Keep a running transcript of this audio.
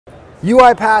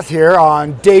UiPath here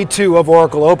on day 2 of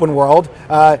Oracle Open World.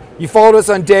 You followed us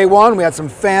on day 1. We had some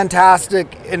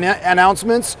fantastic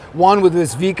announcements. One with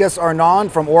this Vikas Arnand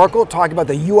from Oracle talking about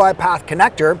the UiPath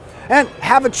connector, and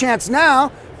have a chance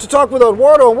now to talk with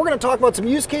Eduardo, and we're going to talk about some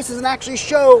use cases and actually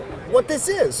show what this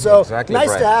is. So exactly, nice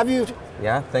Brad. to have you.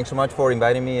 Yeah, thanks so much for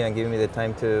inviting me and giving me the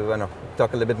time to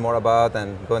talk a little bit more about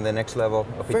and go in the next level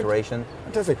of iteration.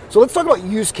 Fantastic. So let's talk about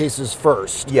use cases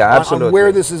first. Yeah, absolutely. On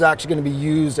where this is actually going to be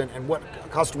used and what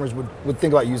customers would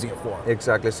think about using it for.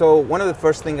 Exactly. So one of the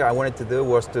first things I wanted to do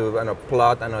was to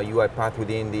plot UiPath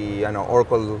within the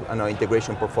Oracle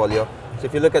integration portfolio. So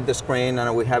if you look at the screen,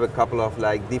 we have a couple of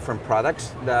different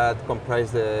products that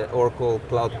comprise the Oracle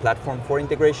Cloud Platform for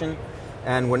integration.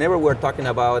 And whenever we're talking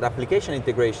about application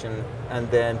integration and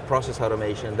then process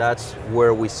automation, that's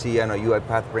where we see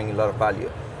UiPath bringing a lot of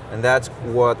value. And that's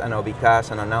what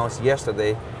Vikas announced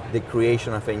yesterday, the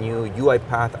creation of a new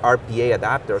UiPath RPA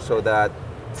adapter, so that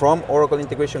from Oracle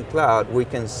Integration Cloud, we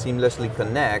can seamlessly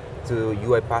connect to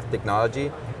UiPath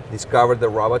technology, discover the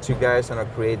robots you guys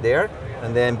create there,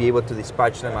 and then be able to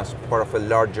dispatch them as part of a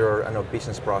larger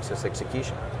business process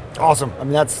execution. Awesome. I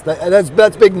mean,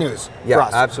 that's big news for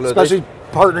us. Absolutely. Especially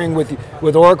partnering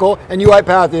with Oracle, and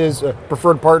UiPath is a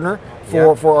preferred partner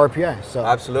for RPA. So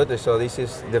absolutely. So this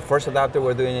is the first adapter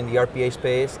we're doing in the RPA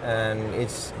space, and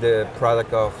it's the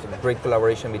product of great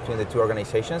collaboration between the two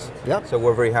organizations. Yep. So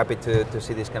we're very happy to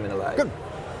see this coming alive. Good.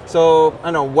 So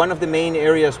one of the main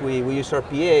areas we use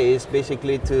RPA is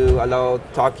basically to allow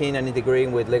talking and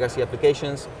integrating with legacy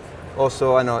applications.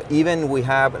 Also, even we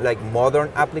have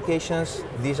modern applications,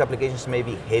 these applications may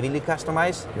be heavily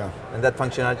customized, and that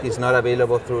functionality is not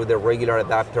available through the regular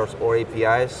adapters or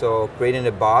APIs. So creating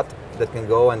a bot that can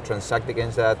go and transact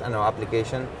against that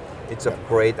application, it's a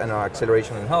great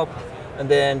acceleration and help. And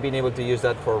then being able to use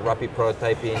that for rapid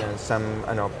prototyping and some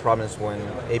problems when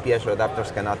APIs or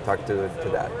adapters cannot talk to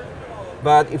that.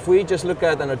 But if we just look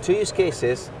at two use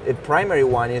cases, a primary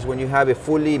one is when you have a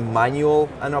fully manual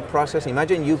process.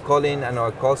 Imagine you calling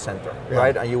a call center,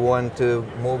 right? And you want to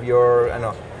move your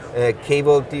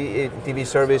cable TV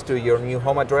service to your new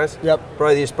home address. Yep.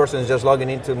 Probably this person is just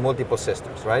logging into multiple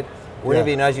systems, right? Wouldn't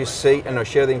it be nice you say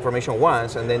share the information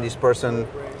once, and then this person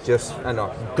just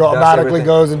automatically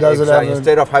goes and does it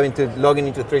instead of having to log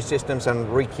into 3 systems and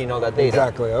rekeying all that data.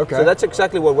 Exactly. Okay. So that's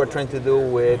exactly what we're trying to do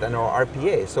with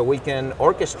RPA. So we can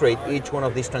orchestrate each one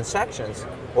of these transactions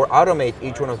or automate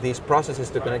each one of these processes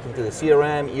to connect into the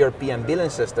CRM, ERP, and billing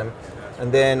system,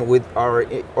 and then with our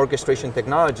orchestration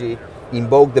technology,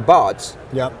 invoke the bots.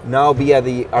 Yep. Now via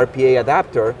the RPA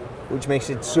adapter, which makes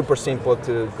it super simple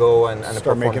to go and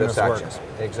perform those actions.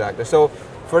 Exactly. So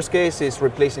first case is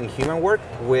replacing human work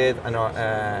with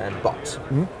bots.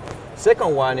 Mm-hmm.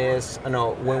 Second one is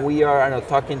when we are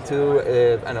talking to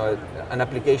an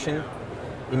application.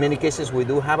 In many cases, we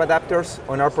do have adapters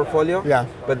on our portfolio. Yeah.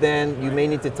 But then you may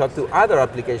need to talk to other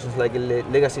applications like a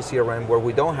legacy CRM where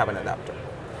we don't have an adapter.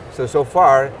 So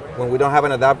far, when we don't have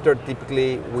an adapter,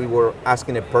 typically we were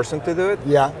asking a person to do it.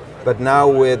 Yeah. But now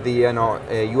with the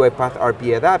UiPath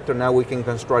RPA adapter, now we can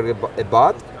construct a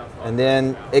bot and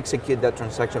then execute that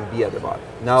transaction via the bot.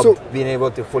 Now being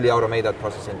able to fully automate that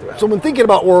process into it. So when thinking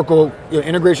about Oracle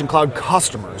Integration Cloud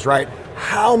customers, right?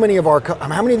 How many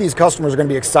of these customers are going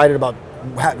to be excited about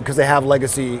because they have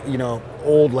legacy,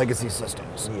 old legacy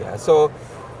systems? Yeah. So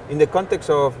in the context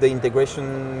of the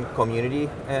integration community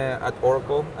at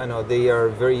Oracle, I know they are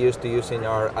very used to using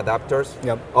our adapters.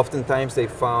 Yep. Oftentimes they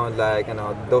found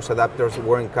those adapters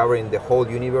weren't covering the whole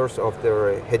universe of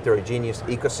their heterogeneous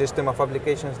ecosystem of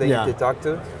applications they need to talk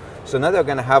to. So now they're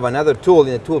going to have another tool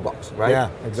in the toolbox, right? Yeah,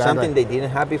 exactly. Something they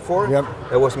didn't have before. Yep.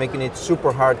 That was making it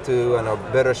super hard to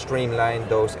better streamline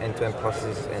those end-to-end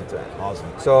processes end-to-end. Awesome.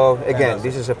 So again,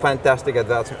 this is a fantastic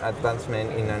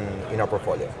advancement in our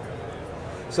portfolio.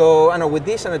 So with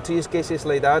these 2 use cases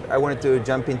laid out, I wanted to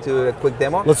jump into a quick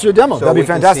demo. Let's do a demo. That'd be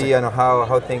fantastic. So we can see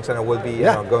how things will be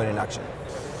going in action.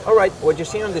 All right, what you're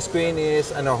seeing on the screen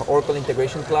is Oracle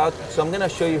Integration Cloud. So I'm going to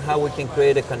show you how we can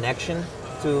create a connection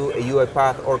to a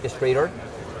UiPath orchestrator.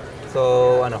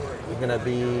 So we're going to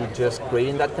be just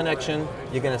creating that connection.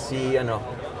 You're going to see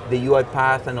the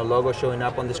UiPath logo showing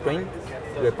up on the screen,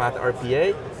 UiPath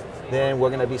RPA. Then we're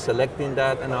going to be selecting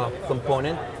that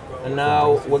component. And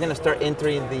now we're going to start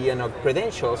entering the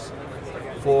credentials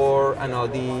for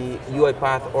the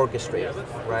UiPath orchestrator,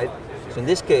 right? So in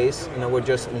this case, we're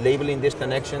just labeling this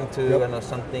connection to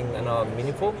something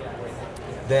meaningful.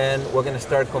 Then we're going to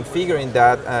start configuring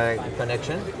that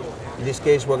connection. In this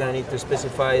case, we're going to need to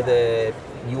specify the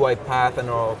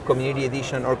UiPath Community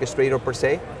Edition orchestrator per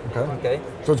se. Okay.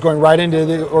 So it's going right into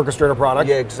the orchestrator product.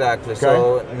 Yeah, exactly. Okay.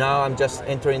 So now I'm just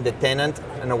entering the tenant,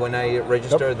 and when I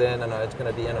register, then it's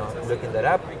going to be looking that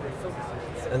up,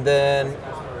 and then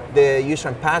the user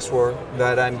and password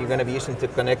that you're going to be using to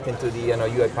connect into the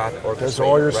UiPath orchestrator. So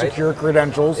all your secure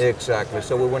credentials. Exactly.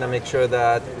 So we want to make sure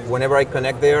that whenever I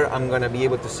connect there, I'm going to be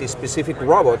able to see specific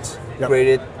robots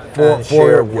created and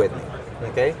shared with me.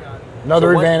 Okay.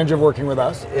 Another advantage of working with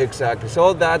us. Exactly. So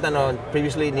all that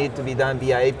previously needed to be done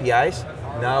via APIs.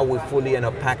 Now we fully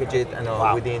package it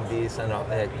within this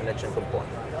connection component.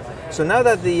 So now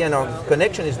that the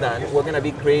connection is done, we're going to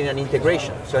be creating an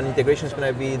integration. So an integration is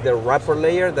going to be the wrapper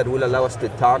layer that will allow us to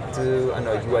talk to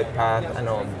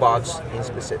UiPath bots in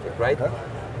specific, right? Okay.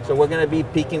 So we're going to be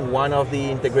picking one of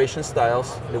the integration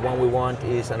styles. The one we want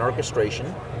is an orchestration.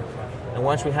 And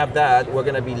once we have that, we're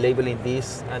going to be labeling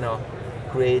this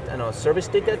create a service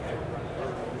ticket,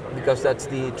 because that's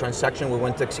the transaction we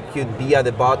want to execute via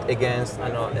the bot against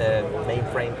a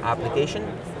mainframe application.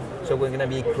 So we're going to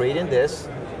be creating this.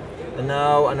 And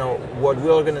now, what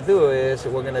we're going to do is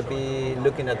we're going to be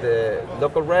looking at the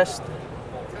local REST.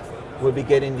 We'll be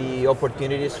getting the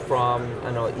opportunities from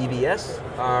EBS,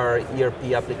 our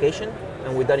ERP application.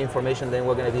 And with that information, then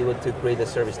we're going to be able to create the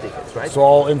service tickets, right? So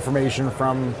all information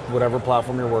from whatever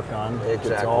platform you're working on.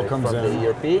 Exactly, it all comes from in. the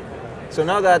ERP. So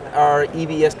now that our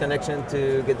EBS connection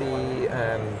to get the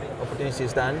opportunities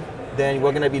is done, then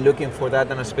we're going to be looking for that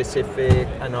on a specific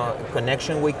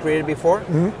connection we created before.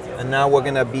 Mm-hmm. And now we're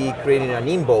going to be creating an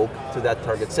invoke to that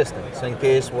target system. So in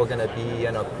case we're going to be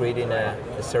creating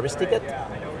a service ticket,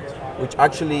 which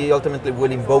actually ultimately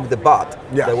will invoke the bot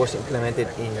that was implemented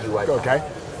in UiPath. Okay.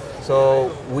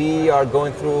 So we are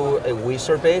going through a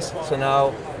wizard base. So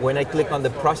now when I click on the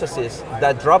processes,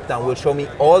 that dropdown will show me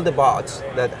all the bots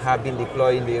that have been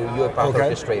deployed in the UiPath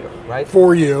orchestrator, right?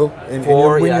 For you,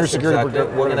 when your security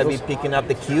exactly. We're going to be picking up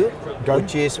the queue,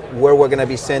 which is where we're going to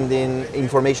be sending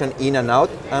information in and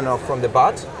out from the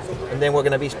bots. And then we're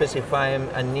going to be specifying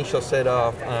an initial set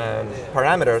of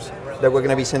parameters that we're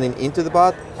going to be sending into the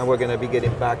bot, and we're going to be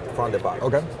getting back from the bot.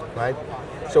 Okay. Right?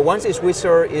 So once this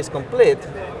wizard is complete,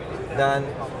 then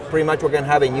pretty much we're going to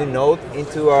have a new node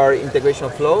into our integration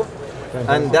flow.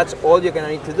 And that's all you're going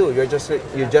to need to do.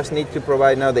 You just need to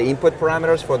provide now the input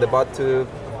parameters for the bot to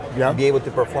be able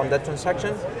to perform that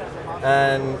transaction.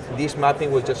 And this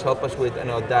mapping will just help us with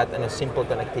that and a simple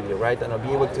connectivity, right? And I'll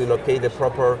be able to locate the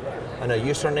proper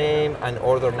username and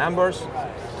order numbers,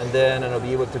 and then I'll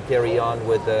be able to carry on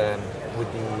with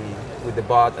the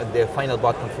bot and the final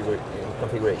bot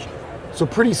configuration. So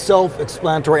pretty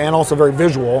self-explanatory and also very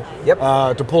visual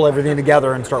to pull everything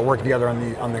together and start working together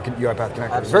on the UiPath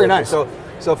connector. Absolutely. Very nice.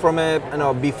 So from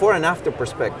a before and after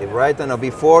perspective, right?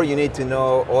 Before you need to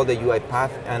know all the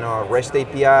UiPath and REST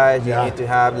APIs. You need to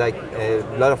have like a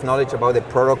lot of knowledge about the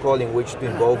protocol in which to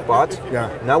invoke bots.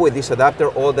 Now with this adapter,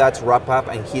 all that's wrapped up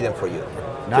and hidden for you.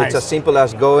 Nice. So it's as simple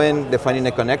as going, defining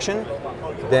a connection,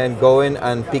 then going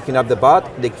and picking up the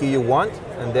bot, the queue you want,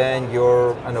 and then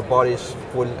your bot is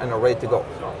full and ready to go.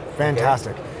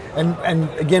 Fantastic. Okay. And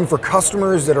again, for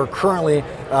customers that are currently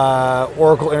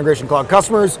Oracle Integration Cloud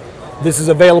customers, this is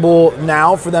available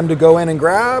now for them to go in and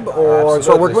grab or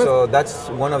start working with? So that's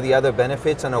one of the other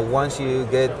benefits. Once you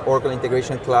get Oracle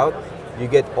Integration Cloud, you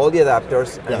get all the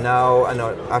adapters, and now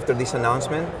after this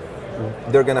announcement,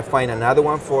 they're going to find another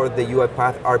one for the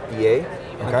UiPath RPA.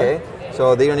 Okay.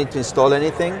 So they don't need to install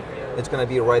anything. It's going to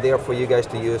be right there for you guys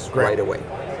to use right away.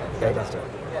 Okay. Fantastic.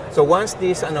 So once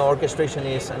this orchestration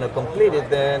is completed,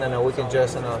 then we can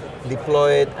just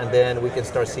deploy it, and then we can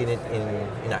start seeing it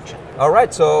in action. All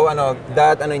right, so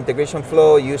that integration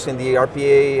flow using the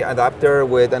RPA adapter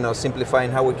with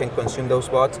simplifying how we can consume those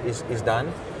bots is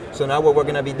done. So now what we're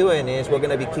going to be doing is we're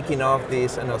going to be kicking off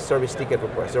this service ticket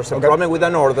request. There's a problem with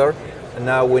an order, and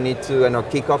now we need to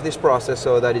kick off this process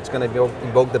so that it's going to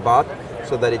invoke the bot,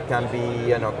 so that it can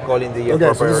be calling the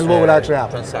appropriate so this is what would actually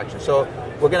happen. Transaction. So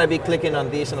we're going to be clicking on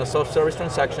this self-service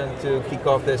transaction to kick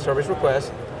off the service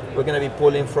request. We're going to be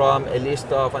pulling from a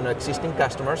list of existing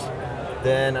customers.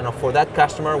 Then for that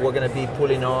customer, we're going to be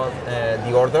pulling on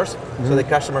the orders. So the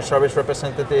customer service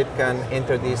representative can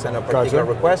enter this particular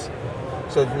request.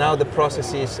 So now the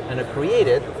process is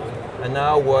created, and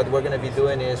now what we're going to be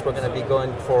doing is we're going to be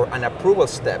going for an approval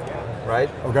step, right?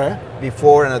 Okay.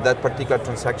 Before that particular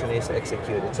transaction is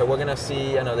executed. So we're going to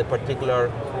see the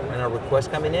particular request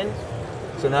coming in.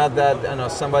 So now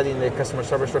that somebody in the customer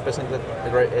service representative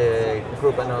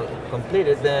group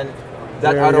completed, then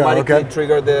that automatically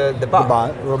triggered the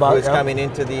bot, who is coming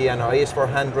into the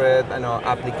AS400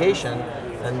 application,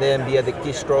 and then via the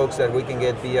keystrokes that we can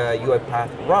get via UiPath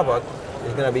Robot,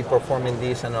 is going to be performing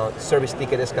this service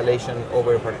ticket escalation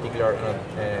over a particular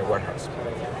warehouse.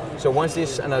 So once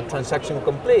this transaction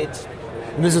completes,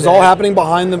 and this is all happening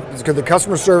behind them because the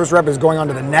customer service rep is going on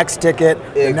to the next ticket,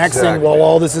 the next thing, while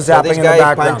all this is happening in the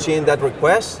background. This guy punches in that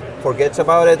request, forgets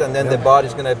about it, and then the bot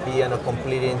is going to be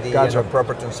completing the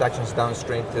proper transactions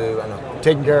downstream to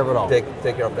taking care of it all. Take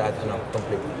care of that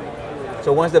completely.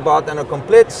 So once the bot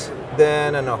completes,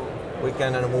 then we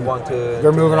can move on to.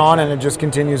 They're moving on, and it just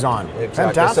continues on.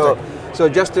 Exactly. Fantastic. So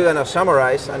just to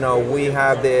summarize, we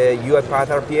have the UiPath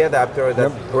RPA adapter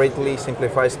that greatly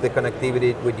simplifies the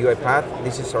connectivity with UiPath.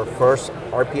 This is our first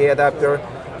RPA adapter.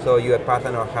 So UiPath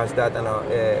has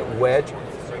that wedge.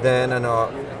 Then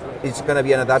it's going to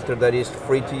be an adapter that is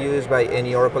free to use by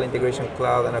any Oracle Integration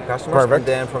Cloud customers. Perfect. And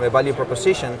then from a value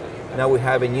proposition, now we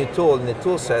have a new tool in the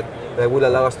tool set that will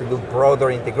allow us to do broader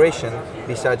integration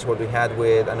besides what we had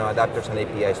with adapters and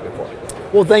APIs before.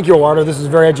 Well, thank you, Eduardo. This is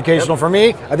very educational for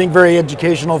me. I think very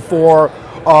educational for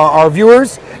our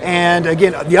viewers. And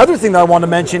again, the other thing that I want to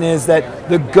mention is that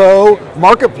the Go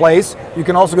marketplace, you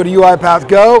can also go to UiPath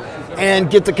Go and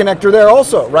get the connector there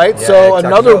also, right? Yeah, so exactly.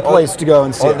 another place to go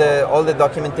and see all the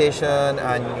documentation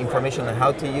and information on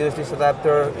how to use this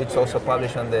adapter, it's also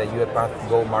published on the UiPath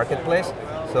Go marketplace.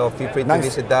 So feel free to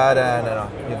visit that, and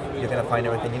you're going to find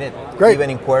everything you need. Great. Even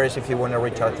inquiries if you want to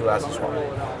reach out to us as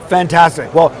well.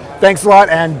 Fantastic. Well, thanks a lot,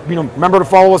 and remember to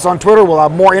follow us on Twitter. We'll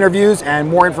have more interviews and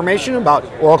more information about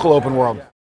Oracle Open World.